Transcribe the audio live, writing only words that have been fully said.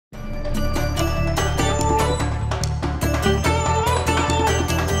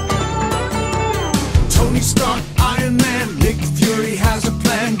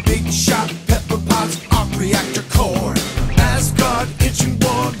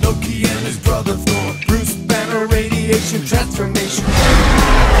transformation.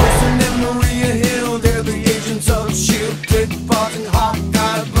 Coulson and Maria Hill, they're the agents of S.H.I.E.L.D. Kid Barton,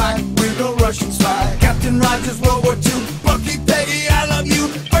 Hawkeye, Black Widow, Russian spy, Captain Rogers, World War II, Bucky, Peggy, I love you,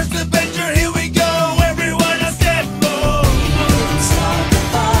 First Avenger, here we go, everyone I stand for. We didn't start the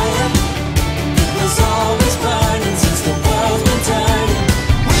fire, it was always burning since the world's been turning.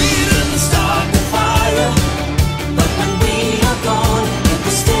 We didn't start the fire, But when we are gone, it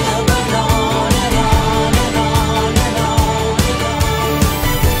will still burn on and on and on and on and on.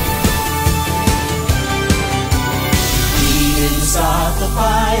 We didn't start the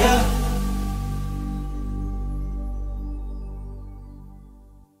fire.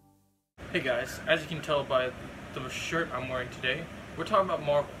 Hey guys, as you can tell by the shirt I'm wearing today, we're talking about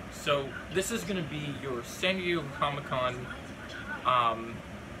Marvel. So this is going to be your San Diego Comic-Con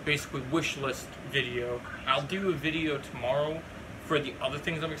basically wish list video. I'll do a video tomorrow for the other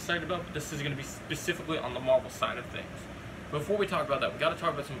things I'm excited about, but this is going to be specifically on the Marvel side of things. Before we talk about that, we got to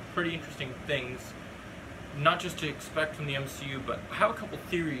talk about some pretty interesting things, not just to expect from the MCU, but I have a couple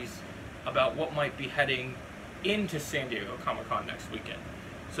theories about what might be heading into San Diego Comic-Con next weekend.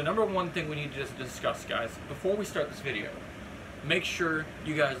 So number one thing we need to just discuss, guys, before we start this video, make sure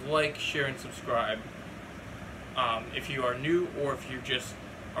you guys like, share, and subscribe. If you are new or if you just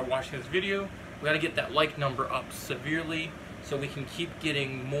are watching this video, we got to get that like number up severely so we can keep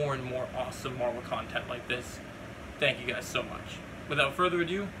getting more and more awesome Marvel content like this. Thank you guys so much. Without further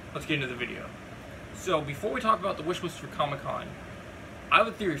ado, let's get into the video. So before we talk about the wish list for Comic-Con, I have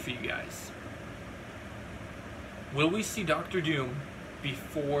a theory for you guys. Will we see Doctor Doom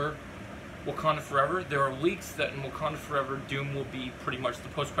before Wakanda Forever? There are leaks that in Wakanda Forever, Doom will be pretty much the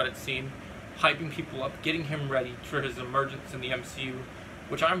post-credit scene, hyping people up, getting him ready for his emergence in the MCU,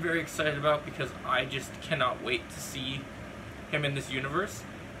 which I'm very excited about because I just cannot wait to see him in this universe.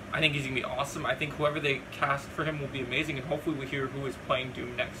 I think he's going to be awesome. I think whoever they cast for him will be amazing, and hopefully we hear who is playing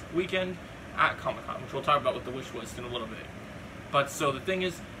Doom next weekend at Comic-Con, which we'll talk about with the wish list in a little bit. But so the thing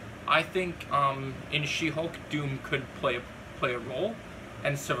is, I think in She-Hulk, Doom could play a role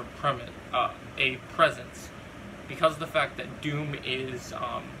and serve a presence, because of the fact that Doom is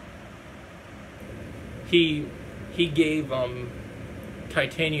he gave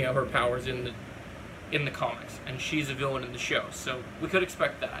Titania her powers in the comics, and she's a villain in the show, so we could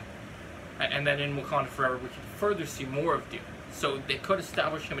expect that. And then in Wakanda Forever, we could further see more of Doom. So they could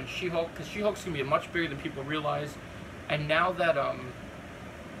establish him in She-Hulk, because She-Hulk's gonna be much bigger than people realize. And now that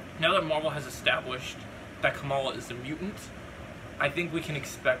Marvel has established that Kamala is a mutant, I think we can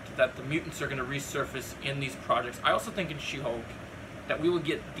expect that the mutants are going to resurface in these projects. I also think in She-Hulk that we will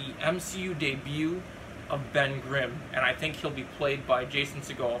get the MCU debut of Ben Grimm, and I think he'll be played by Jason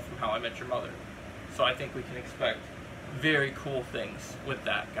Segel from How I Met Your Mother. So I think we can expect very cool things with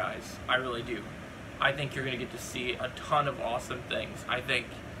that, guys. I really do. I think you're going to get to see a ton of awesome things. I think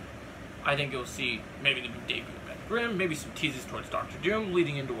you'll see maybe the debut of Ben Grimm, maybe some teases towards Doctor Doom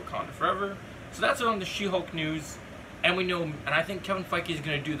leading into Wakanda Forever. So that's it on the She-Hulk news. And we know, and I think Kevin Feige is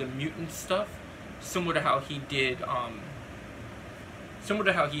going to do the mutant stuff, similar to how he did, similar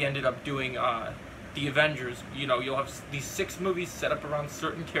to how he ended up doing the Avengers. You know, you'll have these 6 movies set up around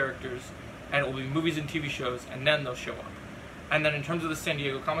certain characters, and it will be movies and TV shows, and then they'll show up. And then in terms of the San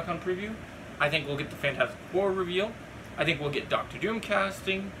Diego Comic-Con preview, I think we'll get the Fantastic Four reveal. I think we'll get Doctor Doom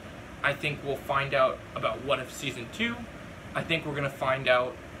casting. I think we'll find out about What If Season 2. I think we're going to find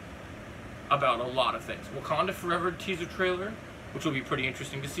out about a lot of things. Wakanda Forever teaser trailer, which will be pretty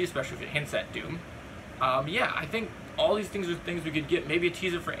interesting to see, especially if it hints at Doom. Yeah, I think all these things are things we could get. Maybe a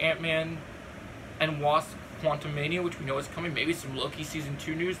teaser for Ant-Man and Wasp Quantumania, which we know is coming. Maybe some Loki Season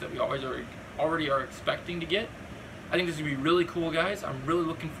 2 news that we already are expecting to get. I think this is going to be really cool, guys. I'm really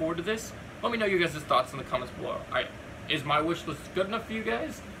looking forward to this. Let me know your guys' thoughts in the comments below. Is my wish list good enough for you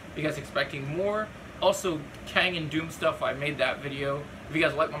guys? Are you guys expecting more? Also, Kang and Doom stuff, I made that video. If you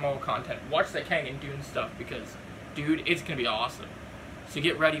guys like my Marvel content, watch that Kang and Doom stuff because, dude, it's going to be awesome. So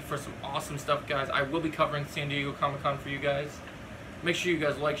get ready for some awesome stuff, guys. I will be covering San Diego Comic-Con for you guys. Make sure you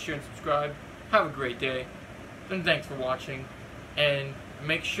guys like, share, and subscribe. Have a great day. And thanks for watching. And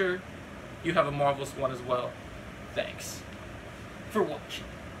make sure you have a marvelous one as well. Thanks for watching.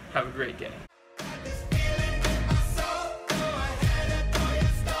 Have a great day.